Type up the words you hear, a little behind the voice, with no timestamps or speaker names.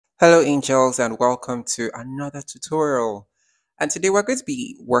Hello, angels, and welcome to another tutorial. And today we're going to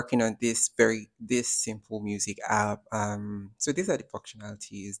be working on this simple music app. So these are the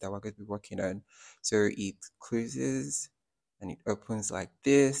functionalities that we're going to be working on. So it closes and it opens like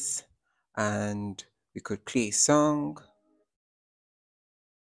this, and we could play a song.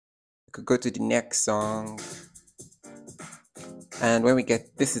 We could go to the next song, and when we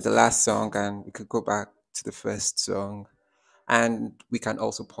get this is the last song, and we could go back to the first song, and we can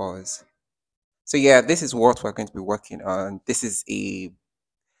also pause. So yeah, this is what we're going to be working on. This is a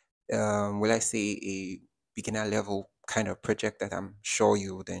will I say a beginner level kind of project that I'm sure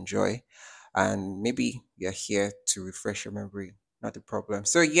you would enjoy. And maybe you're here to refresh your memory, not a problem.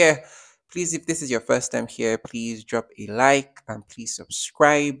 So yeah, please, if this is your first time here, please drop a like and please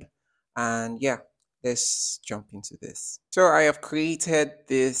subscribe. And yeah, let's jump into this. So I have created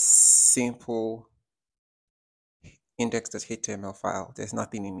this simple index.html file. There's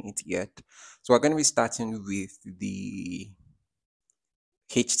nothing in it yet. So we're going to be starting with the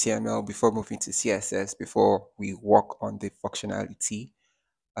HTML before moving to CSS before we work on the functionality.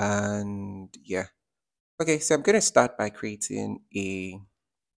 And yeah. Okay, so I'm going to start by creating a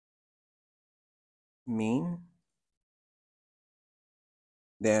main.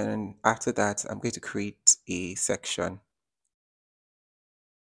 Then after that, I'm going to create a section.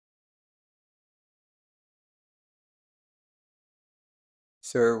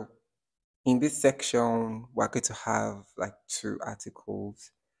 So in this section, we're going to have like two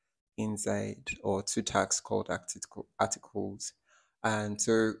articles inside or two tags called articles. And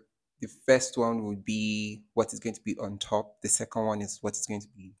so the first one would be what is going to be on top. The second one is what is going to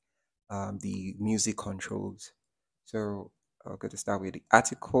be the music controls. So I'm going to start with the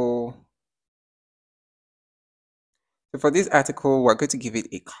article. So for this article, we're going to give it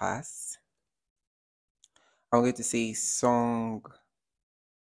a class. I'm going to say song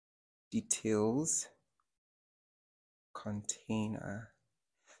details container.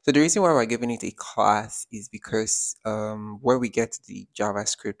 So the reason why we're giving it a class is because where we get the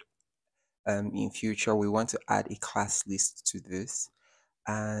JavaScript in future, we want to add a class list to this.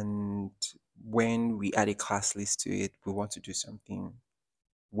 And when we add a class list to it, we want to do something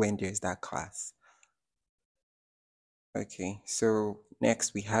when there's that class. Okay, so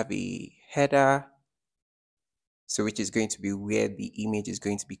next we have a header, so which is going to be where the image is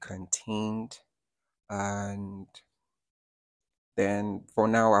going to be contained. And then for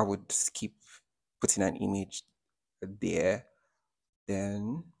now, I would skip putting an image there.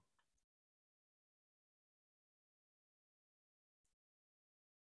 Then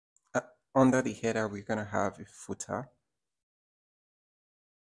uh, under the header, we're going to have a footer.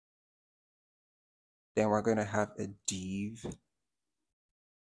 Then we're going to have a div.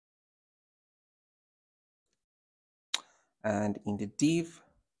 And in the div,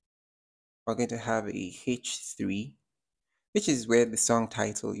 we're going to have a h3, which is where the song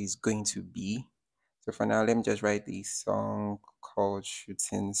title is going to be. So for now, let me just write the song called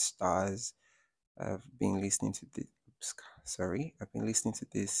Shooting Stars. I've been listening to this. Sorry, I've been listening to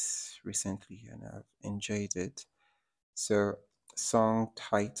this recently and I've enjoyed it. So song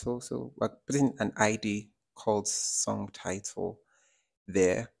title. So we're putting an ID called song title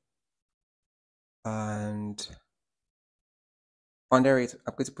there. And under it,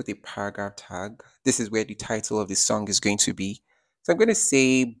 I'm going to put a paragraph tag. This is where the title of the song is going to be. So I'm going to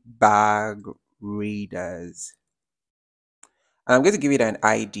say Bag Raiders. And I'm going to give it an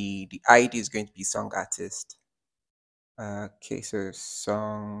ID. The ID is going to be song artist. Okay, so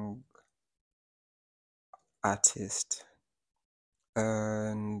song artist.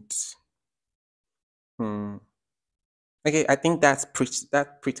 And hmm. Okay, I think that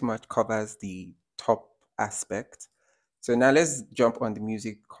pretty much covers the top aspect. So now let's jump on the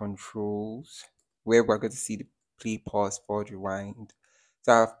music controls where we're going to see the play, pause, forward, rewind.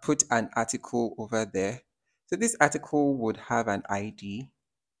 So I've put an article over there. So this article would have an ID.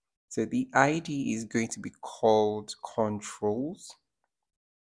 So the ID is going to be called controls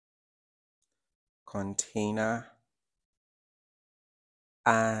container,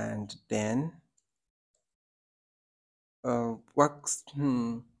 and then works.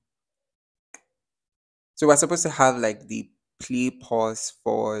 So we're supposed to have like the play, pause,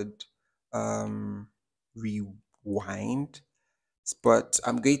 forward, rewind, but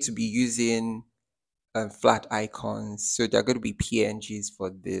I'm going to be using flat icons, so they're going to be PNGs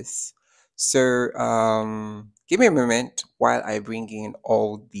for this. So give me a moment while I bring in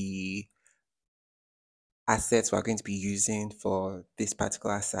all the assets we're going to be using for this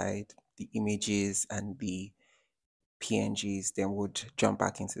particular site, the images and the PNGs, then we'll jump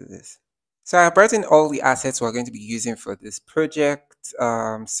back into this. So I brought in all the assets we're going to be using for this project.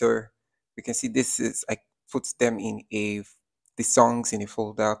 So we can see this is, I put them in the songs in a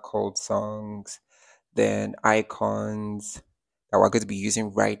folder called songs, then icons that we're going to be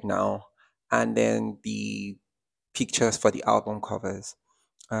using right now, and then the pictures for the album covers.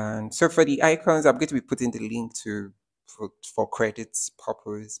 And so for the icons, I'm going to be putting the link to for credits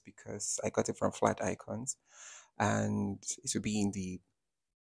purpose because I got it from Flat Icons, and it will be in the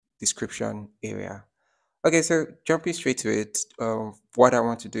description area. Okay, so jumping straight to it, what I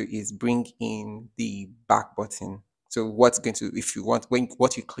want to do is bring in the back button. So what's going to, if you want, when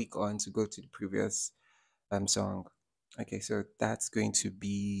what you click on to go to the previous song. Okay, so that's going to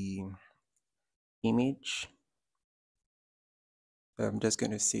be image. I'm just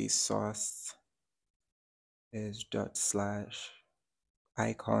going to say source is dot slash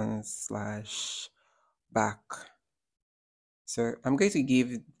icons slash back. So I'm going to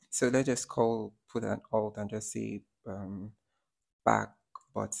give, so let's just put an alt and just say back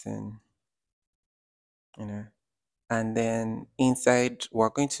button, you know. And then inside, we're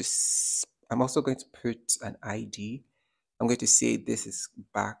going to, I'm also going to put an ID. I'm going to say this is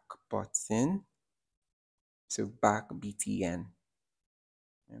back button. So back BTN.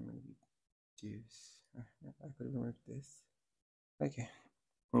 Let me reduce. I could remove this. Okay.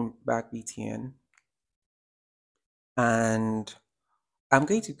 Back BTN. And I'm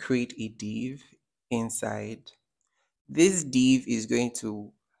going to create a div inside. This div is going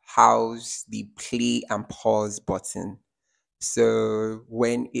to house the play and pause button. So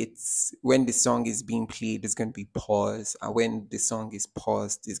when the song is being played, it's going to be pause, and when the song is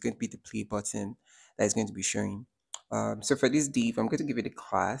paused, it's going to be the play button that is going to be showing. So for this div, I'm going to give it a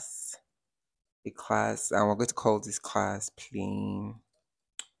class, and we're going to call this class plain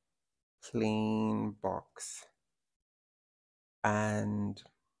box, and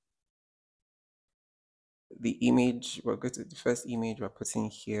the image we're going to the first image we're putting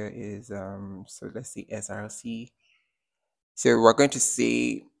here is so let's say SRC. So we're going to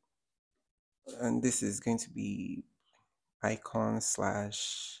say, and this is going to be icon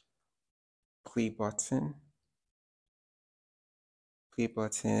slash play button,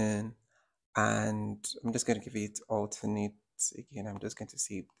 and I'm just going to give it alternate again. I'm just going to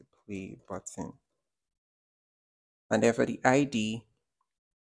say the play button, and then for the ID,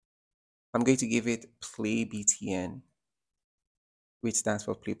 I'm going to give it play BTN, which stands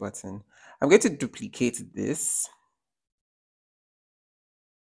for play button. I'm going to duplicate this,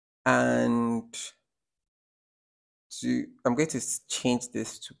 and I'm going to change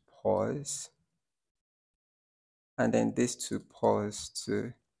this to pause, and then this to pause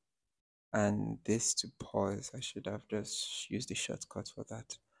too, and this to pause. I should have just used the shortcut for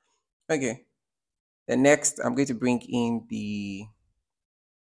that. Okay. Then next, I'm going to bring in the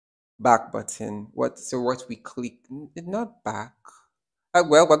back button. What we click, not back.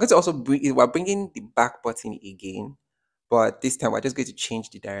 Well, we're going to also we're bringing the back button again, but this time we're just going to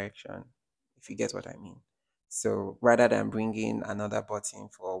change the direction, if you get what I mean. So rather than bringing another button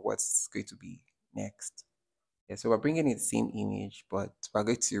for what's going to be next, yeah. So we're bringing in the same image, but we're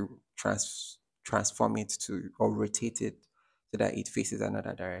going to transform it to or rotate it so that it faces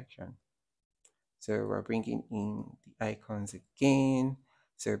another direction. So we're bringing in the icons again.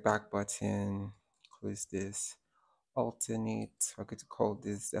 So back button, close this, alternate. We're going to call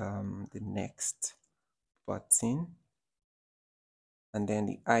this the next button. And then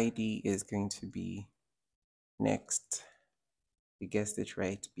the ID is going to be next. You guessed it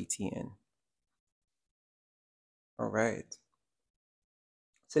right, BTN. All right.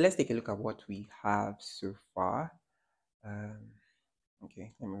 So let's take a look at what we have so far. Um,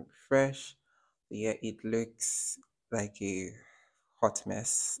 okay, let me refresh. Yeah, it looks like a hot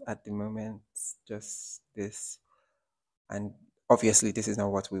mess at the moment. Just this, and obviously this is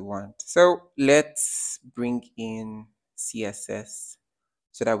not what we want. So let's bring in CSS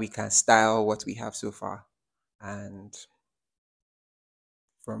so that we can style what we have so far, and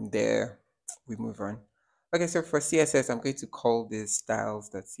from there we move on. Okay, so for CSS, I'm going to call this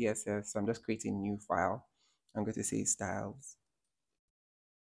styles.css. So I'm just creating a new file. I'm going to say styles.css.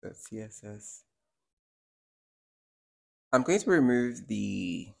 I'm going to remove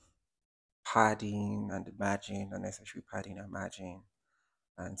the padding and the margin, unnecessary padding and margin.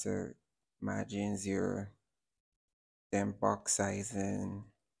 And so margin 0, then box sizing,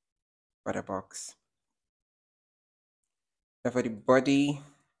 border box. And for the body,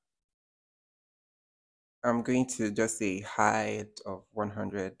 I'm going to just say height of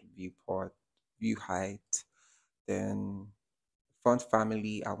 100 view height. Then font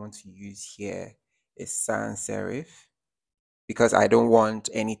family I want to use here is sans serif, because I don't want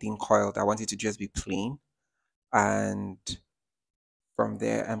anything coiled. I want it to just be plain. And from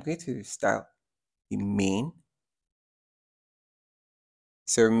there, I'm going to style the main.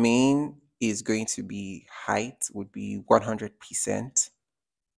 So main is going to be height would be 100%.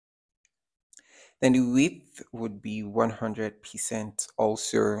 Then the width would be 100%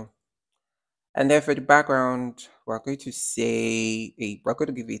 also. And then for the background, we're going to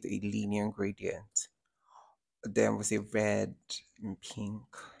give it a linear gradient. Then we'll say red and pink.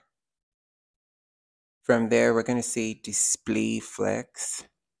 From there, we're going to say display flex.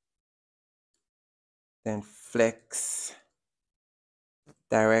 Then flex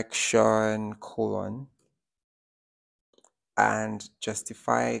direction colon and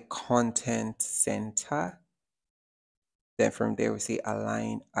justify content center. Then from there, we say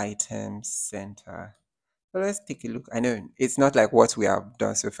align item center. So let's take a look. I know it's not like what we have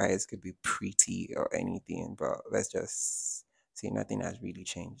done so far is could be pretty or anything, but let's just say nothing has really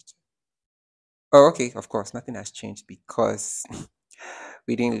changed. Oh, okay, of course, nothing has changed because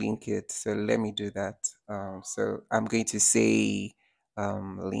we didn't link it. So let me do that. So I'm going to say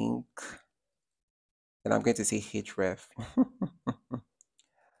link, and I'm going to say href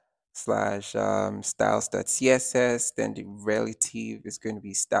slash styles.css. Then the relative is going to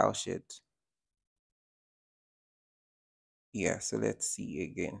be style sheet. Yeah, so let's see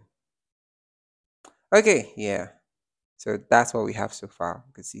again. Okay, yeah. So that's what we have so far.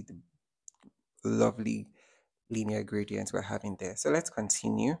 You can see the lovely linear gradients we're having there. So let's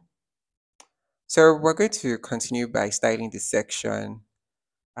continue. So we're going to continue by styling the section,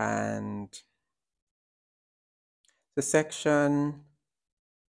 and the section,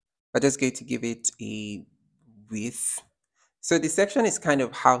 we're just going to give it a width. So the section is kind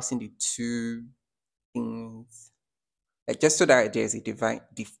of housing the two things, like just so that there's a define,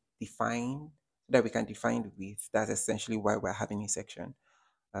 so that we can define the width. That's essentially why we're having a section.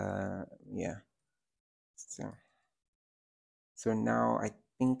 Yeah. So now I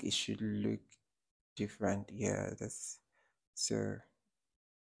think it should look different. Yeah, that's so.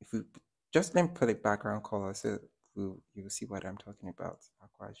 If we just then put a background color, so you'll see what I'm talking about.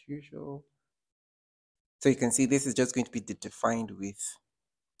 Aqua as usual. So you can see this is just going to be the defined width.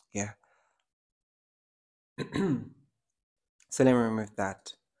 Yeah. So let me remove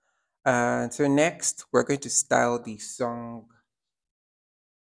that. So next, we're going to style the song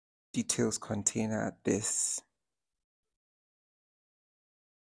details container this.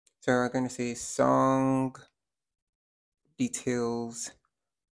 So we're going to say song details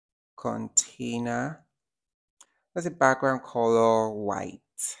container. That's a background color white.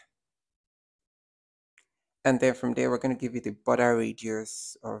 And then from there, we're going to give it a border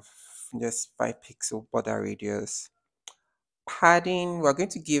radius of just 5 pixel border radius. Padding, we're going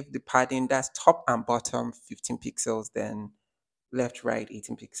to give the padding that's top and bottom 15 pixels, then left, right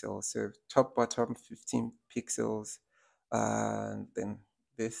 18 pixels. So top, bottom 15 pixels, then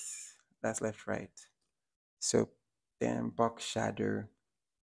this, that's left, right. So then box shadow,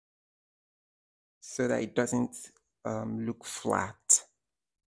 so that it doesn't look flat.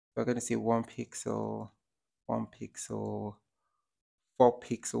 We're going to say 1 pixel, 1 pixel, 4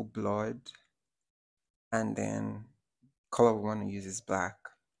 pixel blood, and then color we want to use is black.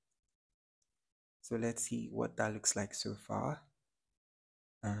 So let's see what that looks like so far.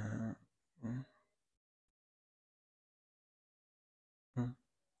 Mm, mm.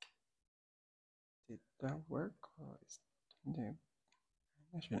 Did that work? No,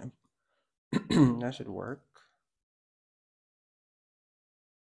 that shouldn't. That should work.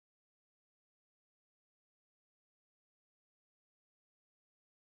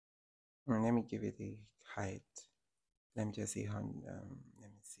 Let me give it a height. Let me just see let me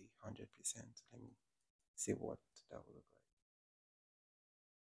see 100%. Let me see what that will look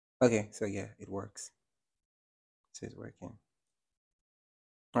like. Okay, so yeah, it works. So it's working.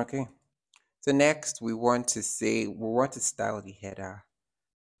 Okay. So next we want to style the header.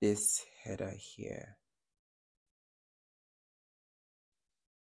 This header here.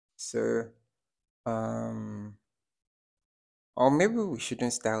 So or maybe we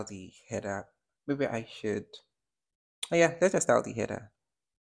shouldn't style the header. Maybe I should. Oh yeah, let's just style the header.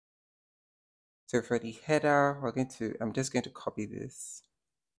 So for the header, I'm just going to copy this,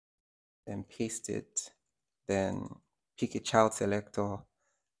 then paste it, then pick a child selector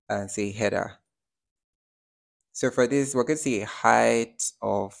and say header. So for this, we're going to see a height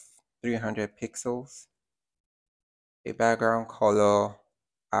of 300 pixels, a background color,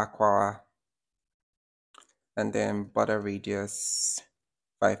 aqua, and then border radius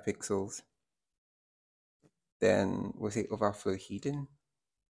 5 pixels. Then we'll say overflow hidden.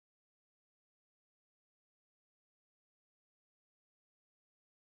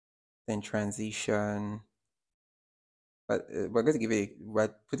 then transition. But we're going to give it, we're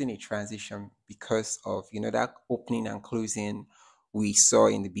putting a transition because of, that opening and closing we saw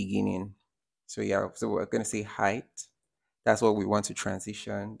in the beginning. So yeah, so we're going to say height. That's what we want to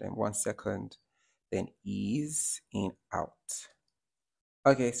transition. Then 1 second, then ease in out.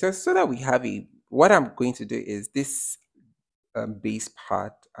 Okay, so that we have what I'm going to do is this base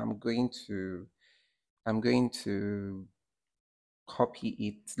part. I'm going to copy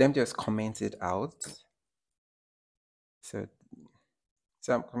it. Let me just comment it out. So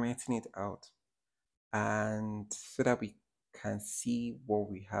so I'm commenting it out, and so that we can see what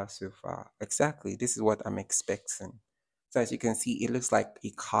we have so far. Exactly, this is what I'm expecting. So as you can see, it looks like a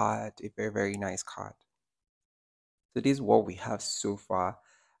card, a very, very nice card. So this is what we have so far.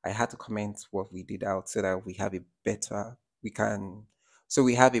 I had to comment what we did out so that we have a better, we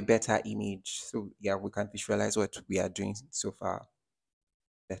have a better image. So yeah, we can visualize what we are doing so far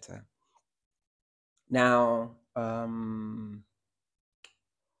better. Now, the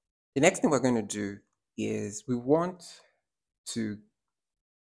next thing we're going to do is we want to,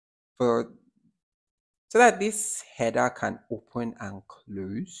 for so that this header can open and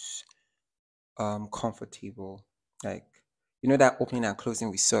close comfortable, like that opening and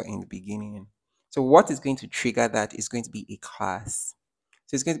closing we saw in the beginning. So what is going to trigger that is going to be a class.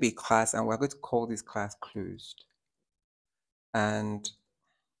 So it's going to be a class, and we're going to call this class closed. And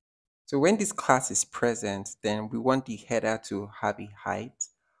so when this class is present, then we want the header to have a height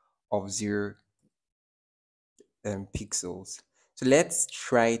of 0 pixels. So let's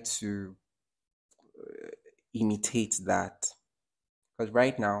try to imitate that, because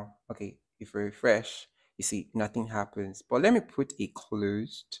right now, okay, if we refresh, you see nothing happens. But let me put a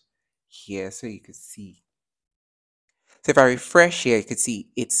closed here so you could see. So if I refresh here, you could see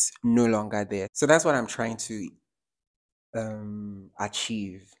it's no longer there. So that's what I'm trying to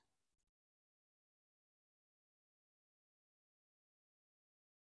achieve.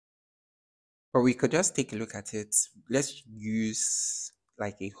 But we could just take a look at it. Let's use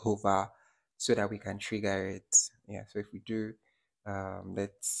like a hover so that we can trigger it. Yeah, so if we do,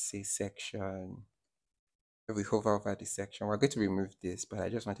 let's say section, if we hover over the section, we're going to remove this, but I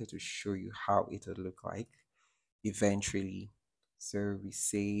just wanted to show you how it would look like eventually. So we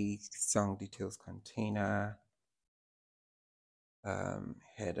say song details container,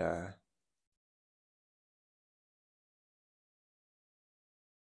 header,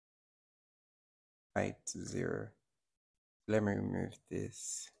 height to 0. Let me remove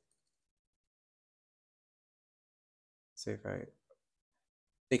this. So if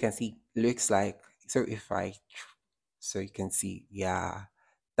you can see, looks like, so if I, so you can see, yeah,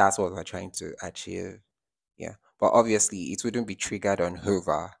 that's what we're trying to achieve. Yeah, but obviously it wouldn't be triggered on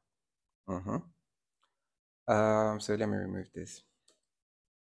hover. So let me remove this.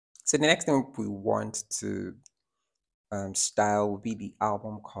 So the next thing we want to style will be the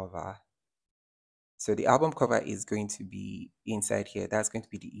album cover. So the album cover is going to be inside here. That's going to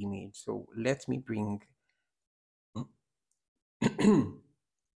be the image. So let me bring,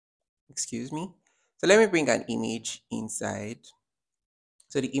 excuse me. So let me bring an image inside.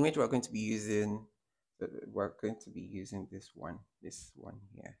 So the image we're going to be using, this one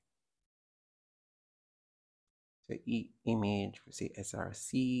here. So image, we say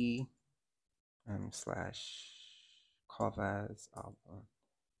src slash covers album.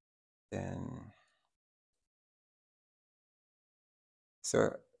 Then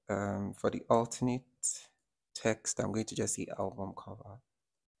so for the alternate text, I'm going to just say album cover.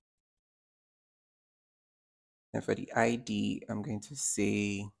 And for the ID, I'm going to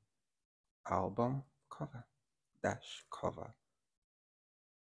say album cover dash cover.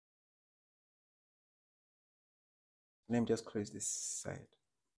 Let me just close this side.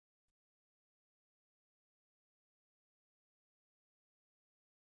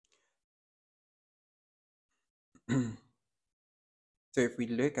 So if we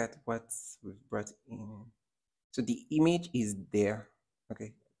look at what we've brought in, so the image is there.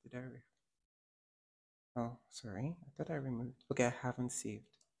 Okay, did I? Oh, sorry, I thought I removed. Okay, I haven't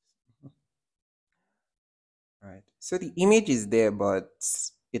saved. All right, so the image is there, but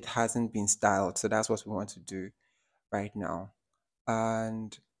it hasn't been styled. So that's what we want to do right now.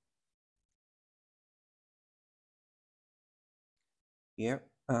 And yep,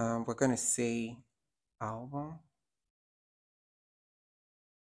 we're gonna say album.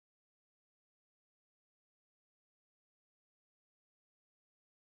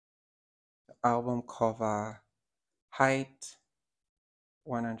 Album cover height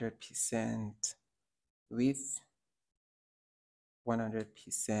 100%, width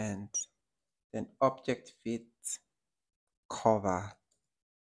 100%, then object fit cover.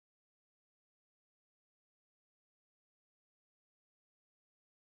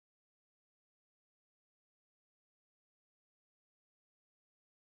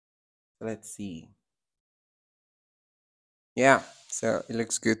 Let's see. Yeah, so it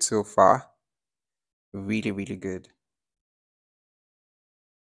looks good so far. Really, really good.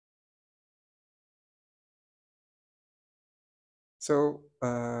 So,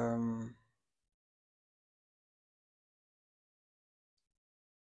 so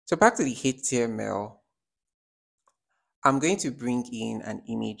back to the HTML, I'm going to bring in an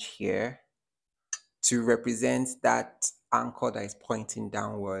image here to represent that anchor that is pointing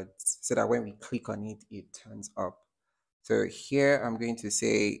downwards so that when we click on it, it turns up. So here I'm going to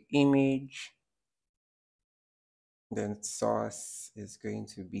say image, then source is going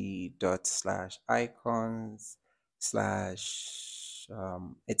to be dot slash icons slash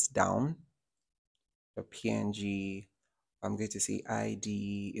it's down the png. I'm going to say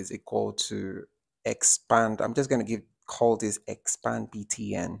id is equal to expand. I'm just going to call this expand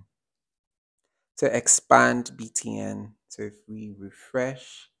btn. So expand btn. So if we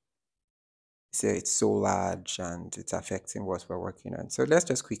refresh, so it's so large and it's affecting what we're working on. So let's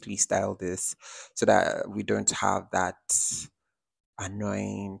just quickly style this so that we don't have that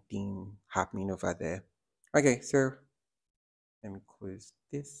annoying thing happening over there. Okay, so let me close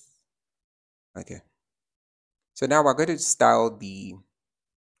this. Okay. So now we're going to style the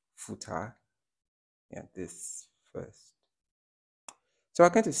footer. Yeah, this first. So we're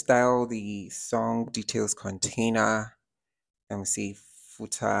going to style the song details container. Then we say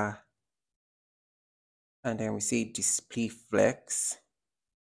footer. And then we say display flex.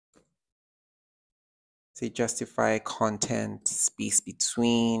 Say justify content space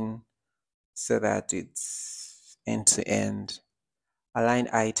between so that it's end to end. Align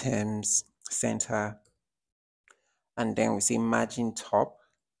items center. And then we say margin top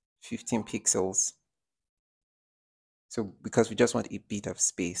 15 pixels. So because we just want a bit of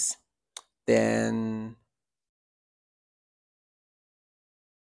space. Then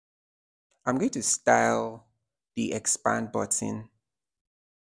I'm going to style the expand button.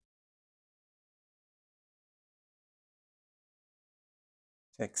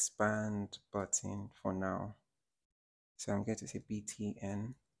 Expand button for now. So I'm going to say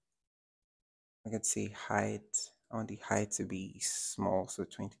btn. I'm going to say height. I want the height to be small, so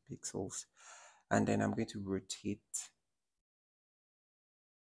 20 pixels. And then I'm going to rotate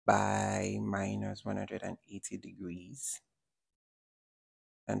by minus 180 degrees.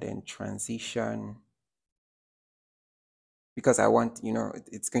 And then transition, because I want,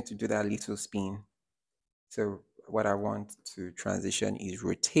 it's going to do that little spin. So what I want to transition is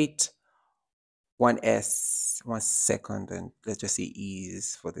rotate 1 second, and let's just say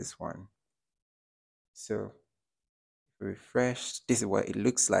ease for this one. So refresh, this is what it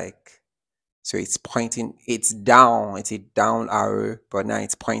looks like. So it's pointing, it's down, it's a down arrow, but now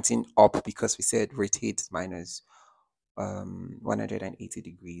it's pointing up because we said rotate minus 180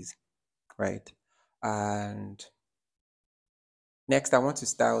 degrees, right? And next I want to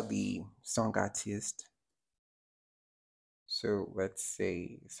style the song artist. So let's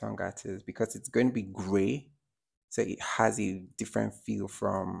say song artist, because it's going to be gray, so it has a different feel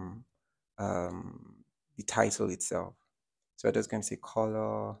from the title itself. So I'm just going to say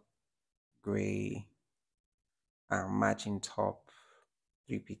color gray and margin top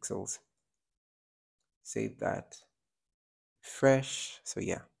 3 pixels. Save that. Fresh. So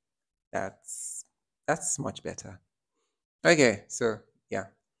yeah, that's much better. Okay, so yeah.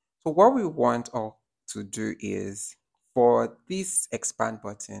 So what we want all to do is for this expand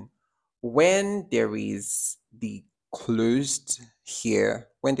button, when there is the closed here,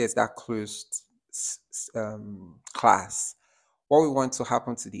 when there's that closed class, what we want to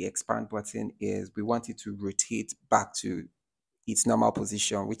happen to the expand button is we want it to rotate back to its normal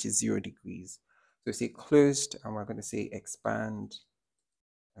position, which is 0 degrees. So say closed, and we're going to say expand.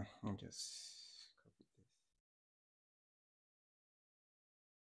 Let me just copy this.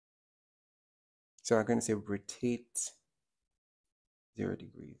 So I'm going to say rotate 0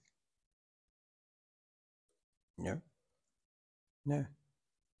 degrees. No, no,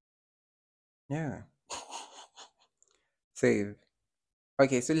 no. Save.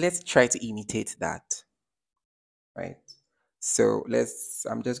 Okay, so let's try to imitate that, right? So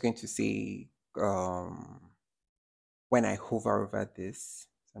I'm just going to say, when I hover over this,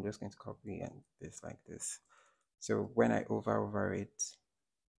 so I'm just going to copy and this like this. So when I hover over it,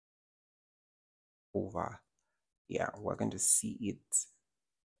 yeah, we're going to see it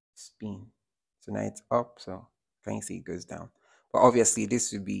spin. So now it's up, so can you see it goes down? But obviously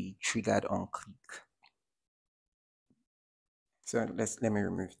this will be triggered on click. So let me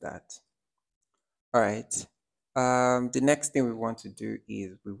remove that. All right. The next thing we want to do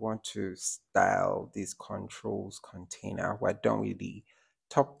is we want to style this controls container. We're done with the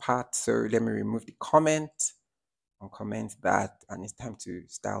top part. So let me remove the comment, uncomment that, and it's time to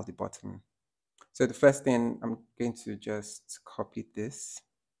style the bottom. So the first thing, I'm going to just copy this.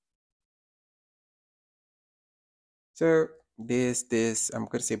 So I'm going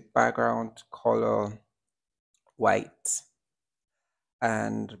to say background color white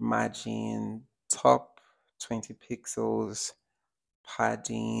and margin top 20 pixels,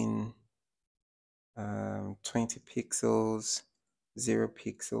 padding 20 pixels, 0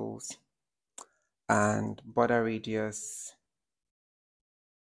 pixels, and border radius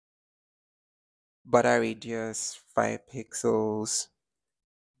 5 pixels,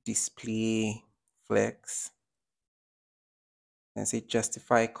 display flex, and say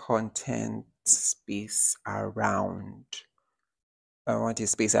justify content space around. I want a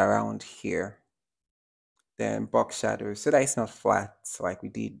space around here. Then box shadow so that it's not flat like we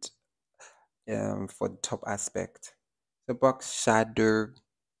did for the top aspect. So box shadow,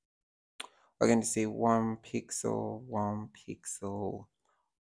 we're going to say 1 pixel, 1 pixel,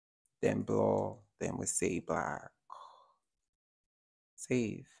 then blur, then we say black.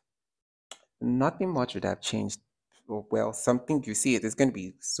 Save. Nothing much would have changed. Well, something you see, there's going to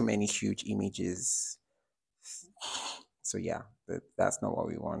be so many huge images. So yeah, that's not what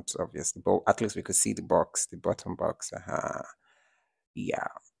we want, obviously. But at least we could see the box, the bottom box. Yeah.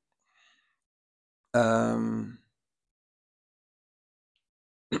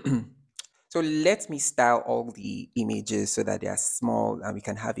 So let me style all the images so that they are small and we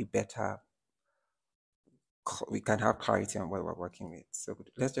can have clarity on what we're working with. So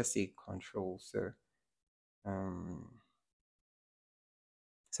let's just say control. So I'm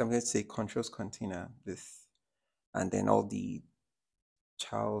going to say controls container this, and then all the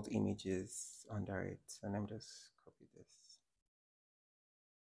child images under it. So let me just copy this.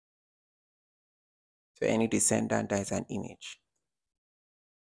 So any descendant that is an image.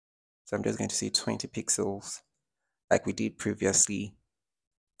 So I'm just going to say 20 pixels like we did previously.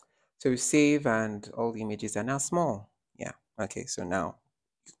 So save, and all the images are now small. Yeah. Okay. So now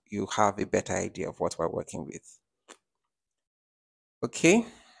you have a better idea of what we're working with. Okay.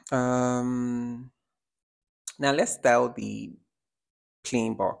 Now let's style the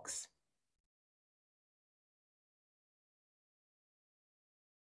plain box.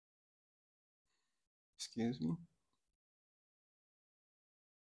 Excuse me.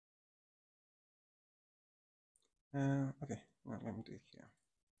 Okay. Well, let me do it here.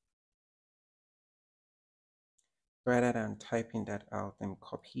 Rather than typing that out, then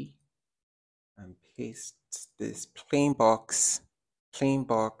copy and paste this plain box,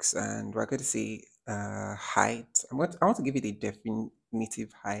 and we're going to say height. I want to give it a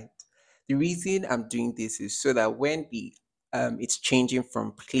definitive height. The reason I'm doing this is so that when it's changing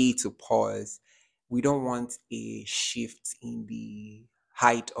from play to pause, we don't want a shift in the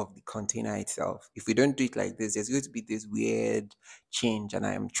height of the container itself. If we don't do it like this, there's going to be this weird change, and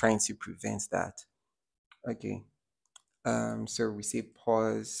I'm trying to prevent that. Okay. So we say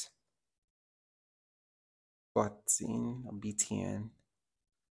pause button, btn,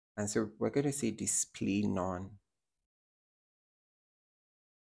 and so we're going to say display none.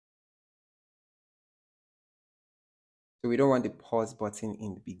 So we don't want the pause button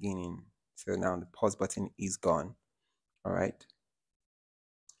in the beginning. So now the pause button is gone. All right.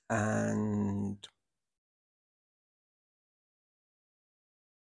 And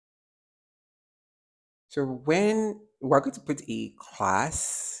so when we're going to put a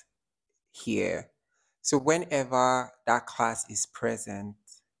class here, so whenever that class is present,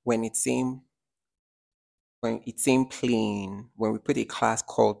 when it's saying plain, when we put a class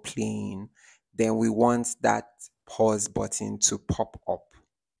called plain, then we want that pause button to pop up.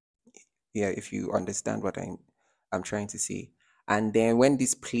 Yeah, if you understand what I'm trying to say. And then when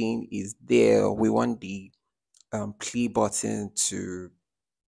this plain is there, we want the play button to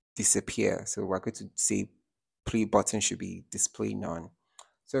disappear. So we're going to say play button should be display none.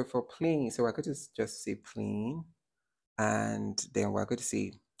 So for plain, so we're going to just say plain, and then we're going to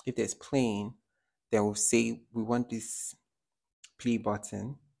say if there's plain, then we'll say we want this play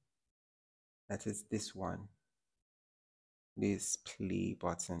button, that is this one, this play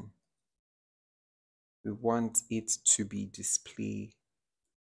button. We want it to be display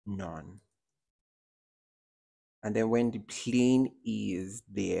none. And then when the plain is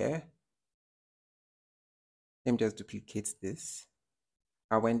there, let me just duplicate this.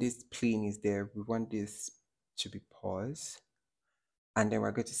 And when this plain is there, we want this to be pause. And then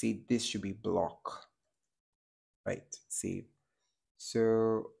we're going to say this should be block. Right, save.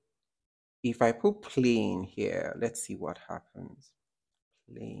 So if I put plain here, let's see what happens.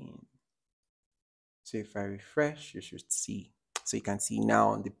 Plain. So if I refresh, you should see. So you can see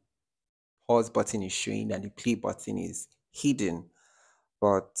now the pause button is showing and the play button is hidden.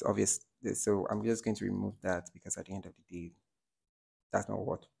 But obviously, so I'm just going to remove that because at the end of the day, that's not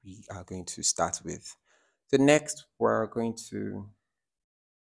what we are going to start with. So next, we're going to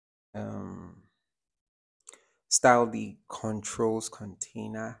um, style the controls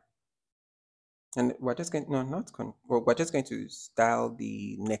container. And we're just going, no, not, well, we're just going to style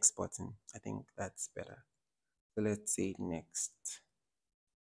the next button. I think that's better. So let's say next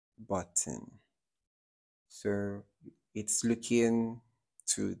button. So it's looking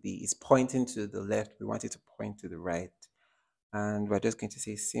it's pointing to the left. We want it to point to the right. And we're just going to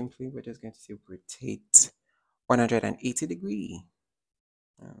say simply, we're just going to say rotate 180 degree.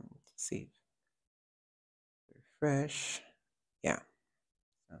 Save, refresh. Yeah,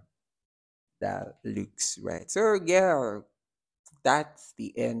 so that looks right. So yeah, that's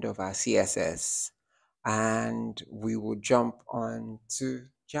the end of our CSS. And we will jump on to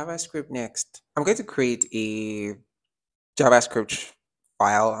JavaScript next. I'm going to create a JavaScript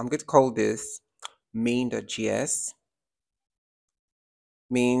file. I'm going to call this main.js,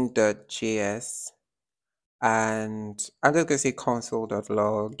 main.js, and I'm just going to say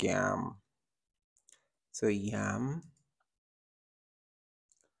console.log yam. So yam.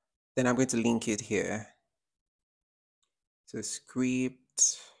 Then I'm going to link it here. So script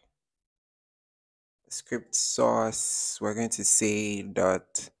source, we're going to say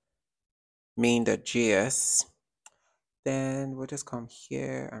main.js. Then we'll just come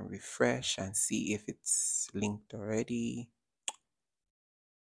here and refresh and see if it's linked already.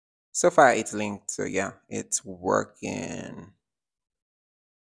 So far it's linked, so yeah, it's working.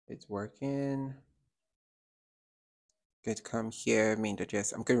 It's working. Going to come here,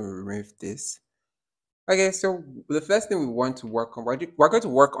 main.js. I'm going to remove this. Okay, so the first thing we want to work on, we're going to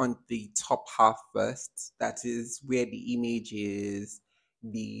work on the top half first. That is where the image is,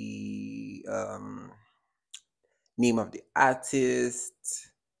 the name of the artist,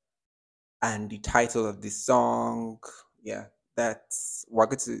 and the title of the song. Yeah, we're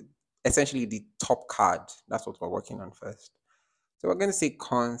going to essentially the top card. That's what we're working on first. So we're going to say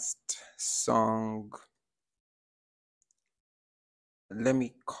const song. Let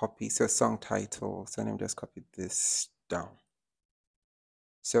me copy. So song title. So let me just copy this down.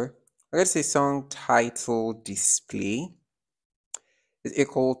 So I'm going to say song title display is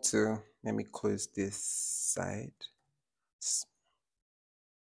equal to, let me close this side,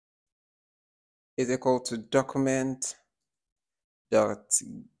 is equal to document dot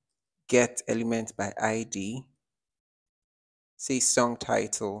get element by ID, say song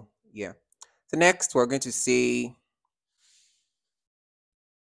title. Yeah. So next we're going to say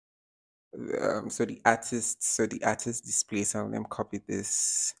so the artist display. So let me copy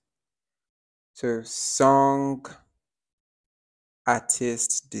this. So song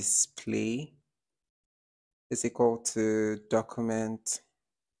artist display is equal to document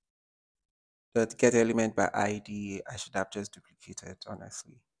dot get element by ID. I should have just duplicated,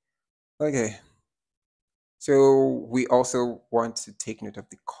 honestly. Okay. So we also want to take note of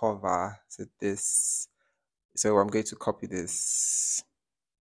the cover. So I'm going to copy this.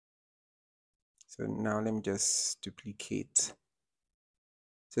 So now let me just duplicate.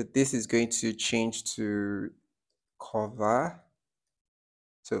 So this is going to change to cover.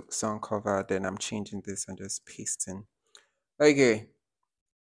 So song cover, then I'm changing this and just pasting. Okay.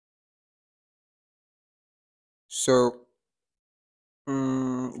 So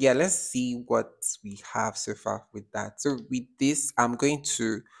yeah, let's see what we have so far with that. So with this, I'm going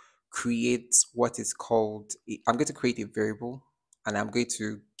to create what is called, I'm going to create a variable and I'm going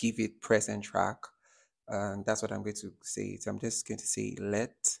to give it present track. And that's what I'm going to say. So I'm just going to say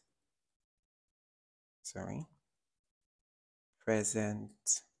present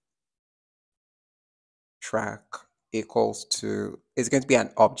track equals to, it's going to be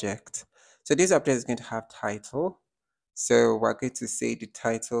an object. So this object is going to have title. So we're going to say the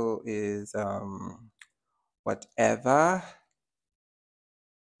title is whatever,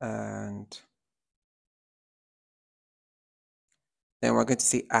 and then we're going to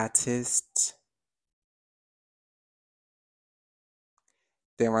say artist.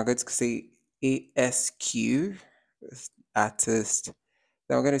 Then we're going to say ASQ, artist.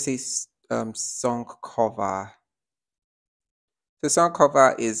 Then we're going to say song cover. The song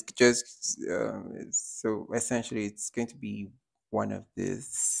cover is just, so essentially it's going to be one of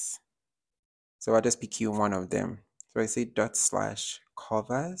these. So I'll just pick you one of them. So I say dot slash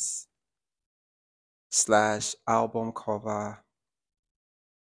covers slash album cover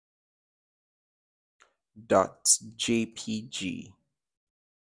dot jpg.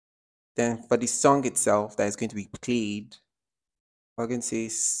 Then for the song itself that is going to be played, we're going to say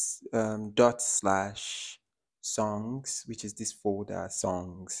dot slash songs, which is this folder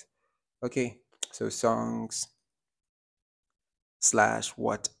songs. Okay, so songs slash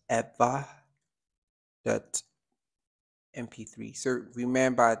whatever dot mp3. So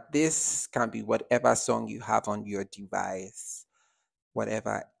remember, this can be whatever song you have on your device,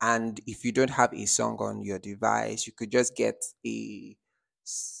 whatever. And if you don't have a song on your device, you could just get a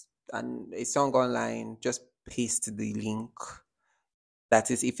song online, just paste the link. That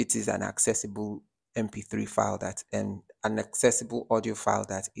is, if it is an accessible mp3 file, that and an accessible audio file,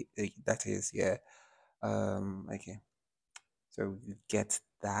 that is, yeah. Okay, so you get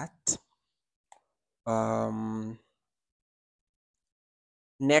that.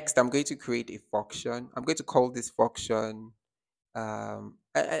 Next, I'm going to create a function. I'm going to call this function.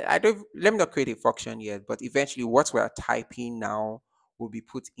 I don't, let me not create a function yet, but eventually what we are typing now will be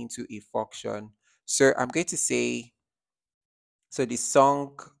put into a function. So I'm going to say, so the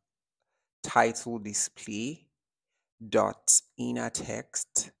song title display dot inner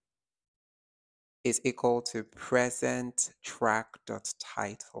text is equal to present track dot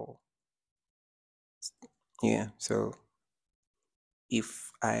title. Yeah, so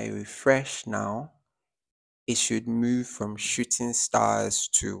if I refresh now, it should move from shooting stars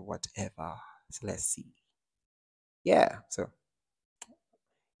to whatever. So let's see. Yeah, so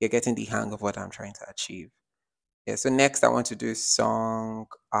you're getting the hang of what I'm trying to achieve. Yeah, so next I want to do song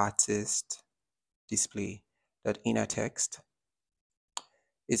artist display dot inner text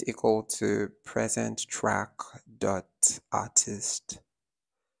is equal to present track dot artist.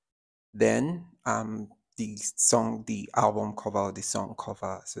 Then the album cover or the song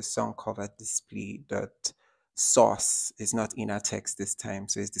cover. So song cover display dot source is not inner text this time.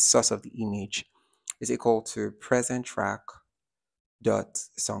 So it's the source of the image is equal to present track dot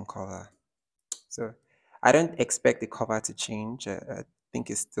song cover. So I don't expect the cover to change. I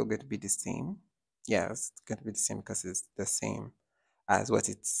think it's still going to be the same. Yeah, it's going to be the same because it's the same as what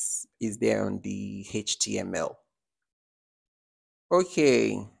is there on the HTML.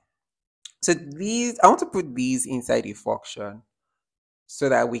 Okay, so these, I want to put these inside a function so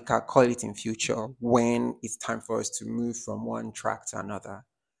that we can call it in future when it's time for us to move from one track to another.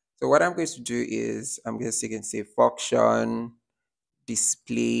 So what I'm going to do is I'm going to say function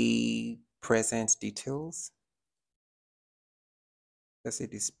display present details. Let's say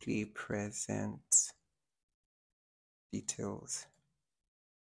display present details.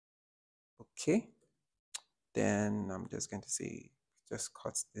 Okay. Then I'm just going to say, just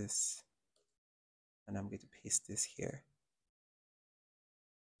cut this and I'm going to paste this here.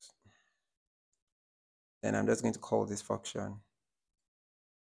 Then I'm just going to call this function.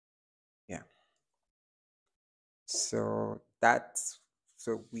 Yeah. So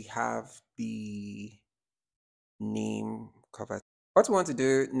we have the name covered. What we want to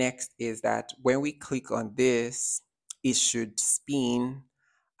do next is that when we click on this, it should spin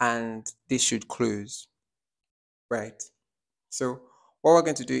and this should close, right? So what we're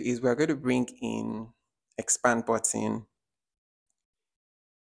going to do is we're going to bring in expand button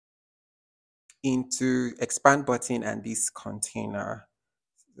into expand button and this container.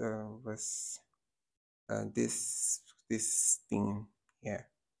 So this thing here.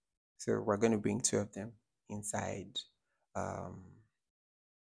 So we're going to bring two of them inside,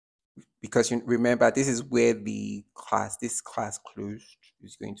 because you remember this is where this class closed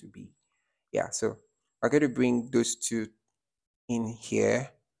is going to be. Yeah, so we're going to bring those two in here,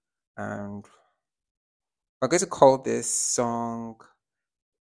 and we're going to call this song.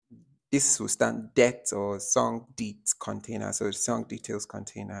 This will stand det or song det container. So song details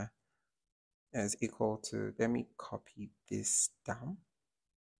container is equal to, let me copy this down.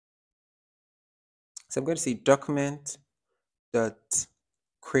 So I'm going to say document dot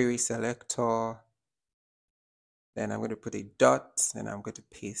query selector. Then I'm going to put a dot and I'm going to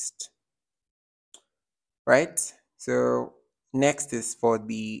paste. Right? So next is for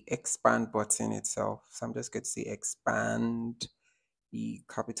the expand button itself. So I'm just going to say expand the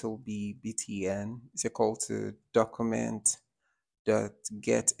capital B btn is equal to document dot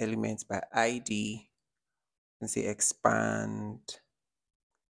get element by ID and say expand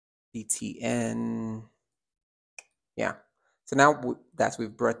btn. Yeah. So now that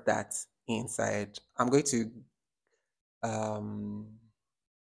we've brought that inside, I'm going to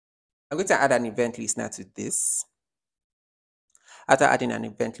add an event listener to this. After adding an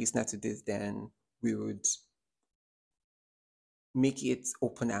event listener to this, then we would make it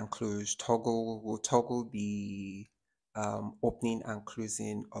open and close. We'll toggle the opening and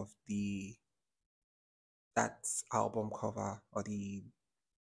closing of that album cover or the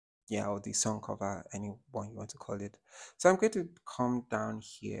yeah, or the song cover, anyone you want to call it. So I'm going to come down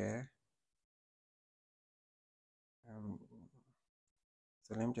here. Um,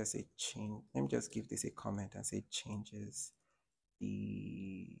 so let me just say change. Let me just give this a comment and say changes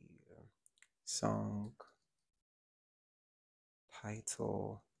the song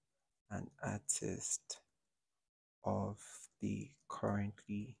title and artist of the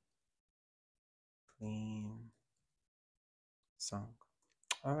currently playing song.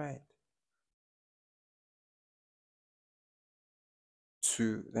 All right.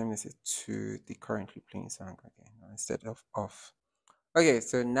 To let me say to the currently playing song again instead of off. Okay,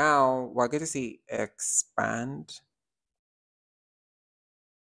 so now we're going to say expand.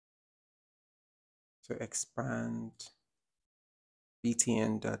 So expand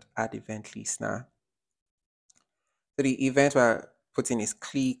btn.add event listener. So the event we're putting is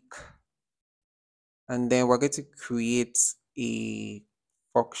click, and then we're going to create a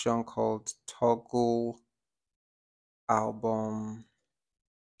function called toggle album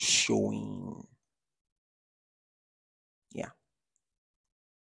showing. Yeah,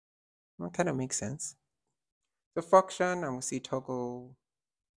 that kind of makes sense. The function, and we'll see toggle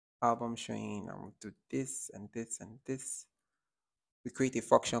album showing, and we'll do this and this and this. We create a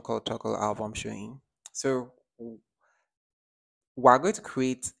function called toggle album showing. So we're going to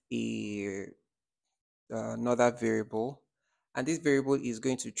create another variable, and this variable is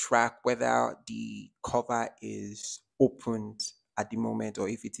going to track whether the cover is opened at the moment or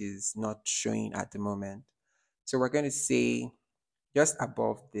if it is not showing at the moment. So we're going to say just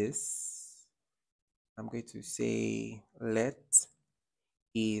above this, I'm going to say let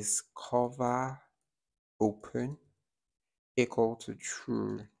is cover open equal to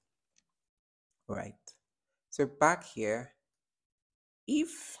true. Right. So back here,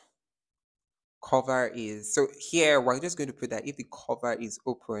 if cover is, so here we're just going to put that if the cover is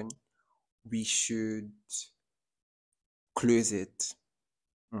open, we should close it.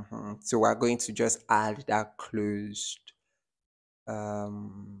 So we're going to just add that closed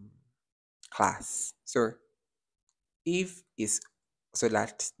class. So if is, so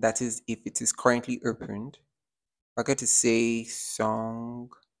that is if it is currently opened, we're going to say song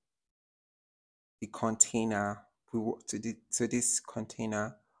the container to this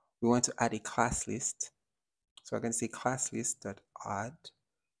container we want to add a class list. So we're going to say class list dot add,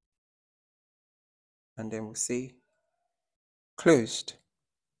 and then we'll say closed.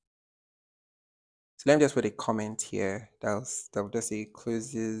 So let me just put a comment here that will just say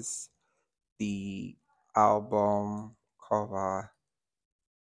closes the album cover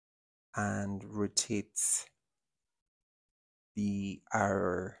and rotates the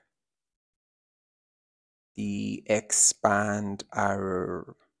arrow, the expand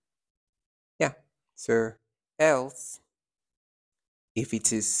arrow. Yeah. So else, if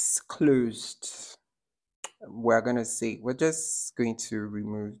it is closed, we're just going to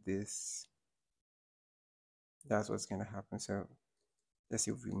remove this. That's what's going to happen. So let's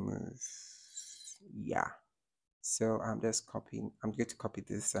see, remove. Yeah. So I'm going to copy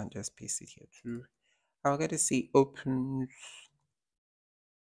this and just paste it here too. I'm going to say open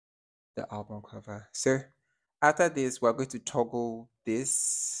the album cover. So after this, we're going to toggle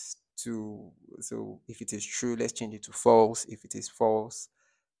this to, so if it is true, let's change it to false. If it is false,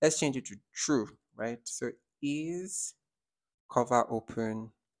 let's change it to true, right? So is cover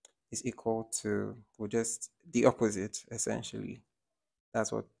open is equal to, well, just the opposite, essentially.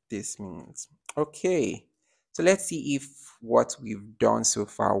 That's what this means. Okay, so let's see if what we've done so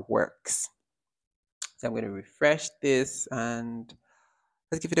far works. So I'm going to refresh this and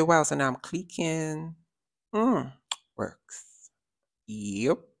let's give it a while. So now I'm clicking. Works.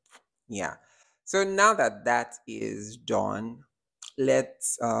 Yep. Yeah. So now that that is done,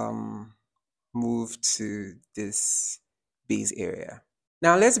 let's move to this base area.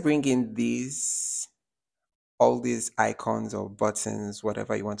 Now let's bring in all these icons or buttons,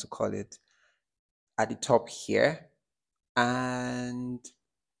 whatever you want to call it, at the top here. And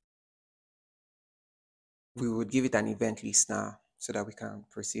we would give it an event listener so that we can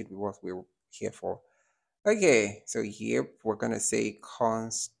proceed with what we're here for. Okay, so here we're going to say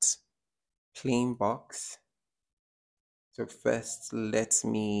const plain box. So first, let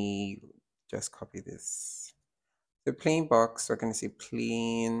me just copy this. The plain box, we're going to say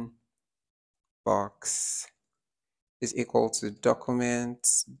plain box is equal to document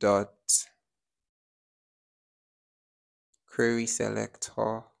dot query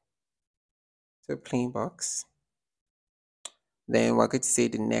selector. So plain box. Then we're going to say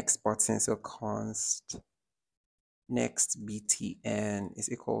the next button, so const next btn is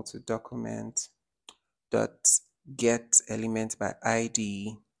equal to document dot get element by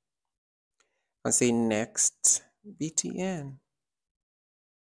id and say next btn.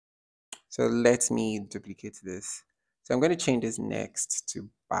 So let me duplicate this. So I'm going to change this next to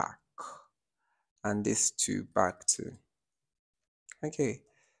back and this to back to. Okay.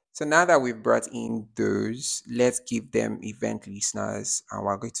 So now that we've brought in those, let's give them event listeners and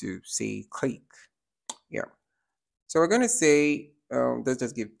we're going to say click. Yeah. So we're going to say, let's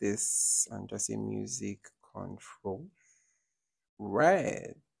just give this and just say music control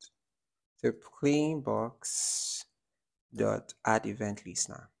red. So plain box dot add event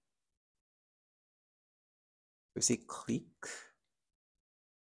listener. We say click.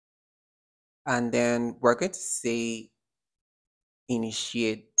 And then we're going to say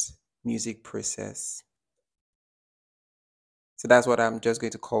initiate music process. So that's what I'm just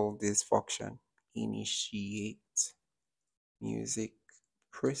going to call this function, initiate music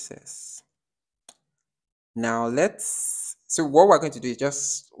process. Now so what we're going to do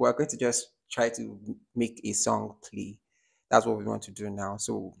is we're going to just try to make a song play. That's what we want to do now.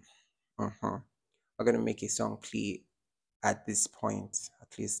 So we're going to make a song play at this point.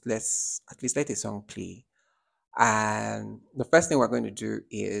 At least let a song play. And the first thing we're going to do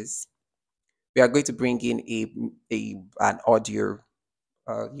is we are going to bring in an audio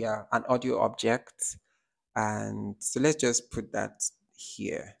an audio object. And so let's just put that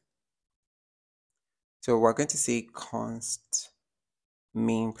here. So we're going to say const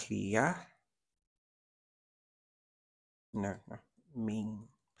main player. No, main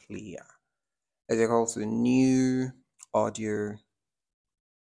player. As equal to new audio.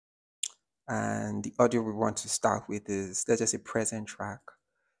 And the audio we want to start with is, let's just say present track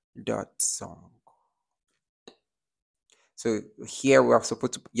dot song. So here you're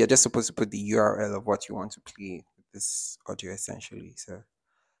just supposed to put the URL of what you want to play with this audio essentially. So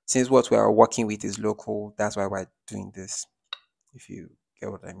since what we are working with is local, that's why we're doing this, if you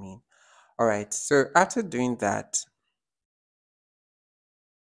get what I mean. All right, so after doing that,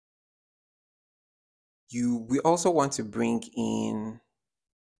 we also want to bring in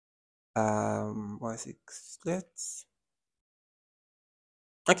what is it? Let's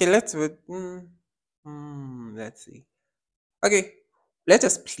see. Okay, let's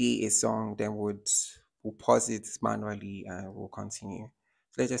just play a song, then we'll pause it manually and we'll continue.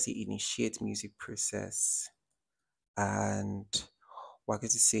 So let's just say initiate music process, and we're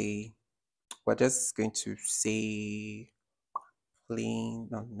just going to say playing.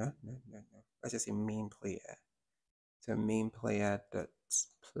 No. Let's just say main player. So main player dot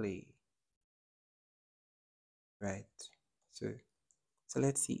play. Right. So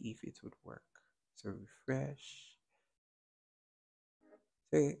let's see if it would work. So refresh.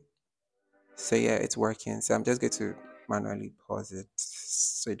 So, so yeah, it's working. So I'm just going to manually pause it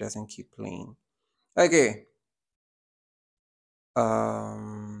so it doesn't keep playing. Okay.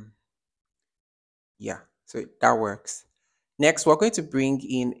 Um yeah, so that works. Next, we're going to bring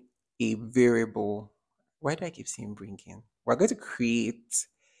in a variable. Why do I keep saying bring in? We're going to create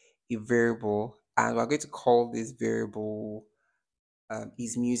a variable and we're going to call this variable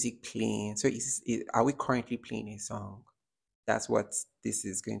is music playing. So are we currently playing a song? That's what this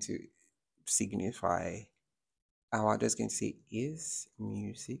is going to signify. And we're just going to say is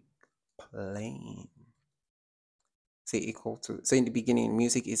music playing. Say equal to, so in the beginning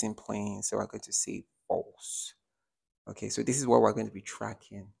music isn't playing, so we're going to say false. Okay, so this is what we're going to be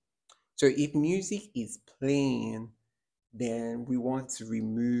tracking. So if music is playing, then we want to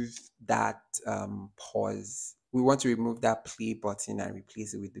remove that pause. We want to remove that play button and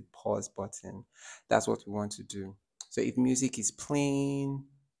replace it with the pause button. That's what we want to do. So if music is playing,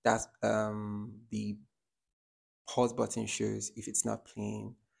 that's the pause button shows. If it's not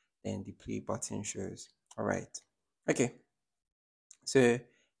playing, then the play button shows. All right. Okay. So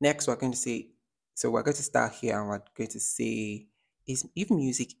next we're going to say, so we're going to start here and we're going to say is if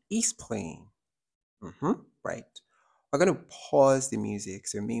music is playing. Right. We're going to pause the music.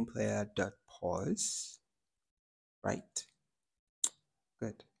 So main player dot pause. Right.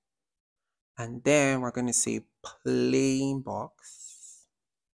 Good. And then we're going to say playing box.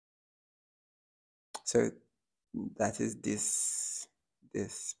 So that is this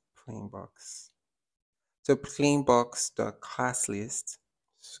plain box. So plain box dot class list.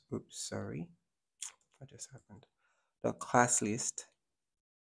 Oops, sorry. What just happened? The class list.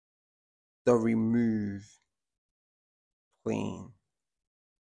 The remove plain.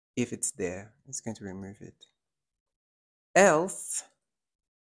 If it's there, it's going to remove it. Else,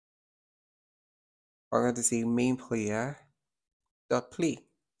 we're going to say main player dot play.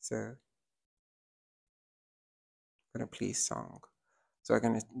 So I'm going to play song. So I'm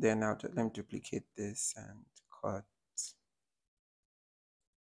going to then now let me duplicate this and cut.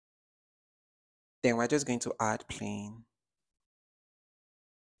 Then we're just going to add plain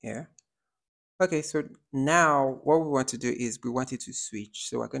here. Okay, so now what we want to do is we want it to switch.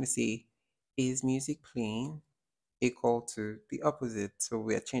 So we're going to say, is music playing equal to the opposite? So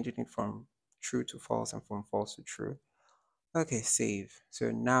we are changing it from true to false and from false to true. Okay, save.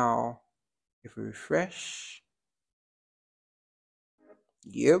 So now if we refresh,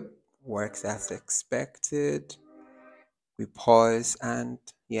 yep, works as expected. We pause and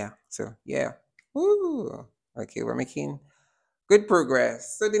yeah, so yeah. Woo! Okay, we're making good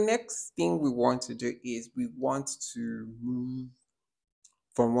progress. So the next thing we want to do is we want to move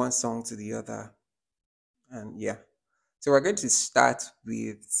from one song to the other. And yeah. So we're going to start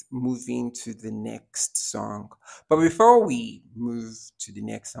with moving to the next song. But before we move to the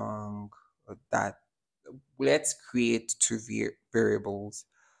next song, that let's create two variables.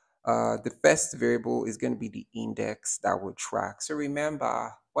 The first variable is going to be the index that will track. So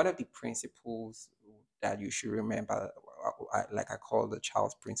remember, one of the principles that you should remember, like I call the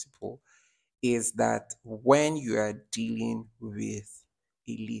child's principle, is that when you are dealing with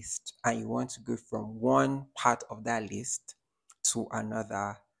a list and you want to go from one part of that list to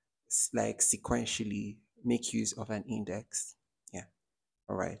another, like sequentially make use of an index. Yeah.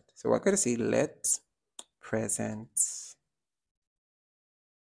 All right. So we're going to say let present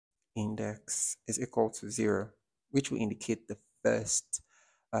index is equal to 0, which will indicate the first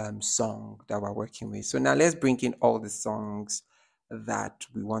song that we're working with. So now let's bring in all the songs that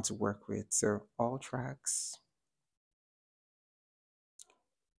we want to work with. So all tracks.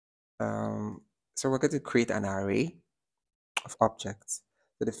 So we're going to create an array of objects.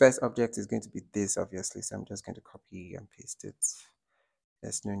 So the first object is going to be this, obviously. So I'm just going to copy and paste it.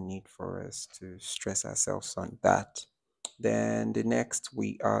 There's no need for us to stress ourselves on that. Then the next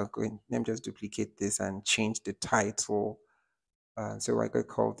we are going, let me just duplicate this and change the title. So we're going to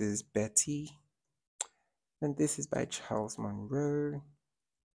call this Betty. And this is by Charles Monroe.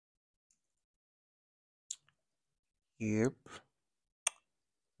 Yep.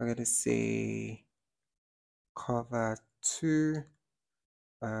 I'm going to say cover 2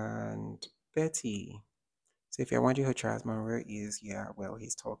 and Betty. So if you're wondering who Charles Monroe is, yeah, well,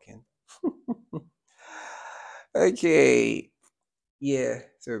 he's talking. Okay. Yeah,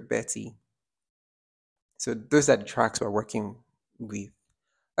 so Betty. So those are the tracks we're working with.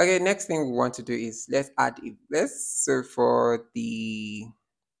 Okay, next thing we want to do is let's so for the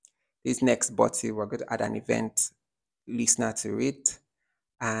this next button, we're going to add an event listener to it,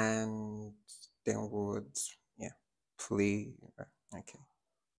 and then would yeah play. Okay.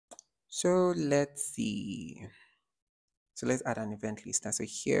 So let's see. So let's add an event listener. So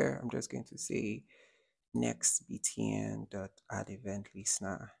here I'm just going to say next btn dot add event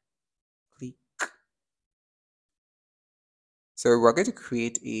listener. Click. So we're going to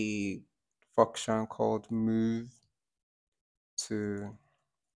create a function called move to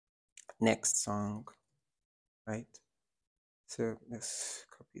next song, right? So let's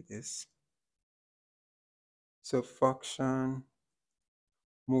copy this. So function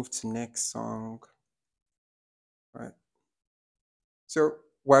move to next song, right? So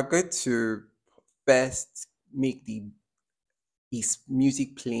we're going to first make the is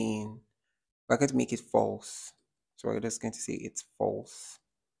music playing. We're going to make it false. So we're just going to say it's false.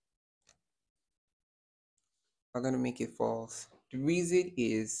 We're going to make it false. The reason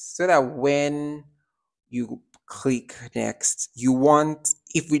is so that when you click next, you want,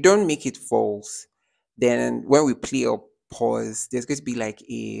 if we don't make it false, then when we play or pause, there's going to be like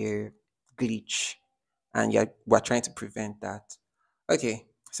a glitch, and we're trying to prevent that. Okay,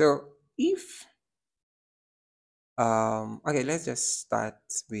 so if okay, let's just start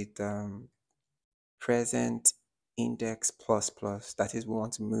with present index plus plus. That is, we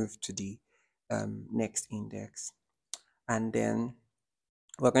want to move to the next index, and then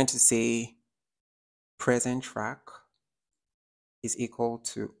we're going to say present track is equal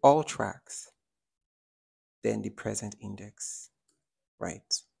to all tracks, then the present index,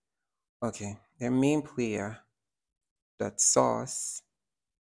 right? Okay, the main player dot source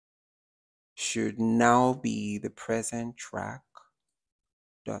should now be the present track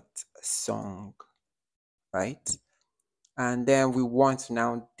dot song, right? And then we want to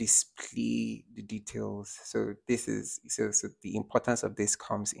now display the details. So this is so the importance of this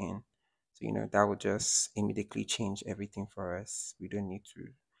comes in. So that will just immediately change everything for us. We don't need to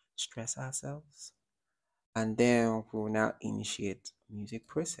stress ourselves. And then we'll now initiate music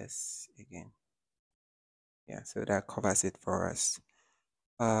process again. Yeah, so that covers it for us.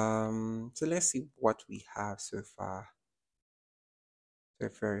 So let's see what we have so far. So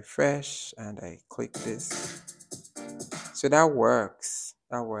if I refresh and I click this, so that works.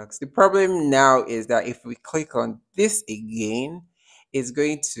 that works. The problem now is that if we click on this again, it's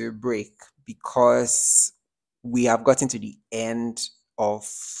going to break because we have gotten to the end of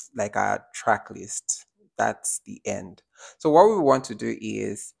like our track list. That's the end. So what we want to do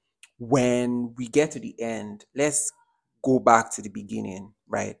is when we get to the end, let's go back to the beginning,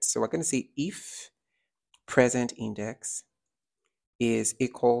 right? So we're going to say if present index is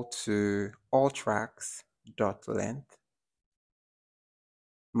equal to all tracks dot length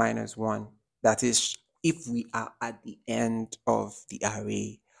minus 1. That is, if we are at the end of the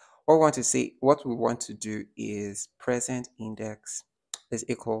array. What we want to do is present index is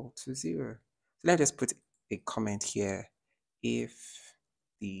equal to 0. So let's just put a comment here. If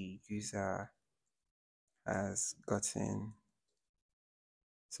the user has gotten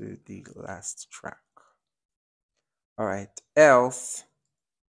to the last track. All right, else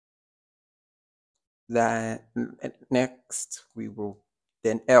that next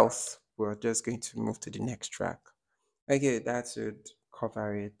we're just going to move to the next track. Okay, that should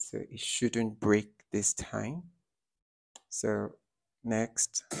cover it. So it shouldn't break this time. So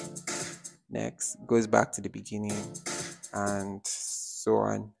next goes back to the beginning and so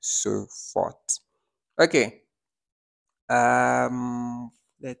on, so forth. Okay.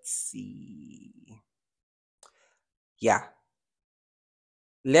 Let's see. Yeah.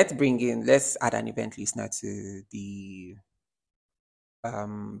 Let's add an event listener to the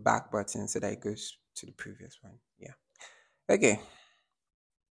back button so that it goes to the previous one. Yeah. Okay.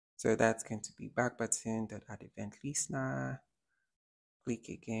 So that's going to be back button that add event listener. Click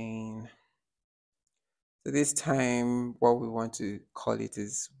again. So this time, what we want to call it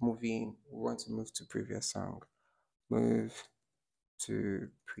is moving. We want to move to previous song. Move to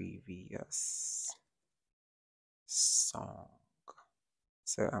previous song.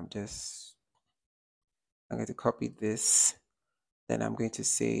 So I'm going to copy this. Then I'm going to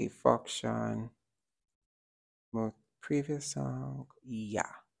say function move previous song. Yeah.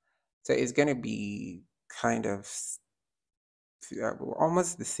 So it's going to be kind of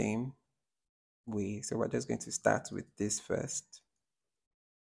almost the same way. So we're just going to start with this first.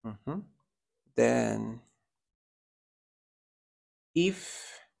 Then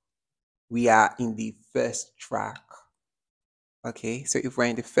if we are in the first track, okay, so if we're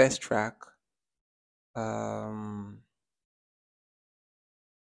in the first track, so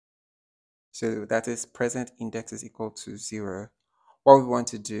that is present index is equal to 0. What we want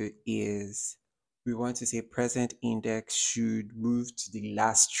to do is we want to say present index should move to the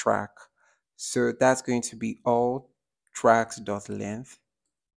last track. So that's going to be all tracks dot length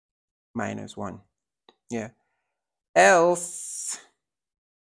minus 1. Yeah. Else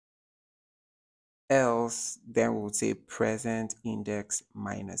then we would say present index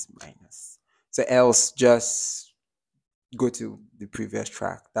minus minus. So else just go to the previous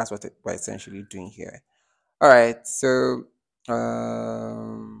track. That's what we're essentially doing here. All right. So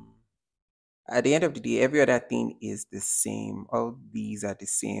at the end of the day, every other thing is the same. All these are the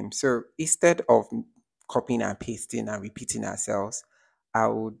same. So instead of copying and pasting and repeating ourselves, I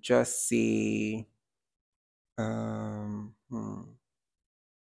would just say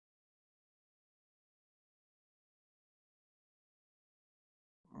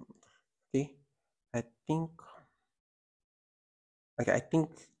okay. I think I think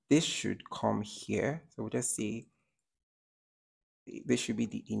this should come here. So we'll just say this should be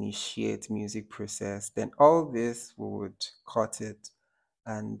the initiate music process. Then all this would cut it,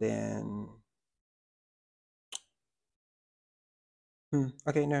 and then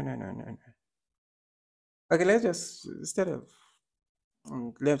okay, no. Okay, let's just instead of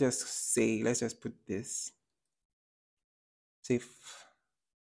let's just put this safe,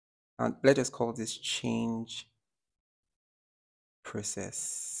 and let's just call this change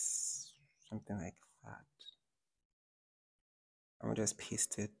process, something like that. And we'll just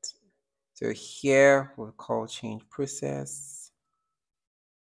paste it. So here we'll call change process,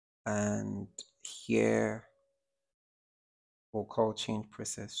 and here we'll call change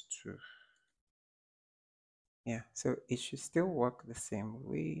process 2. Yeah, so it should still work the same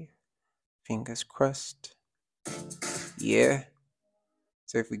way. Fingers crossed. Yeah.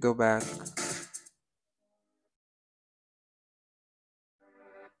 So if we go back,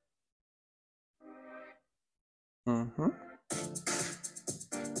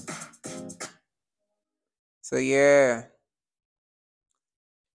 so yeah.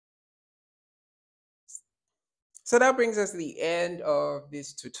 So that brings us to the end of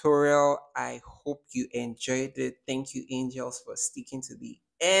this tutorial. I hope you enjoyed it. Thank you, angels, for sticking to the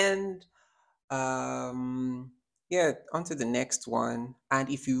end. Yeah, on to the next one. And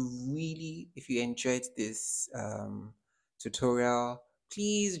if you enjoyed this tutorial,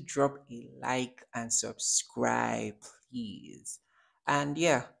 please drop a like and subscribe, please. And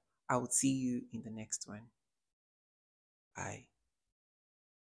yeah, I will see you in the next one. Bye.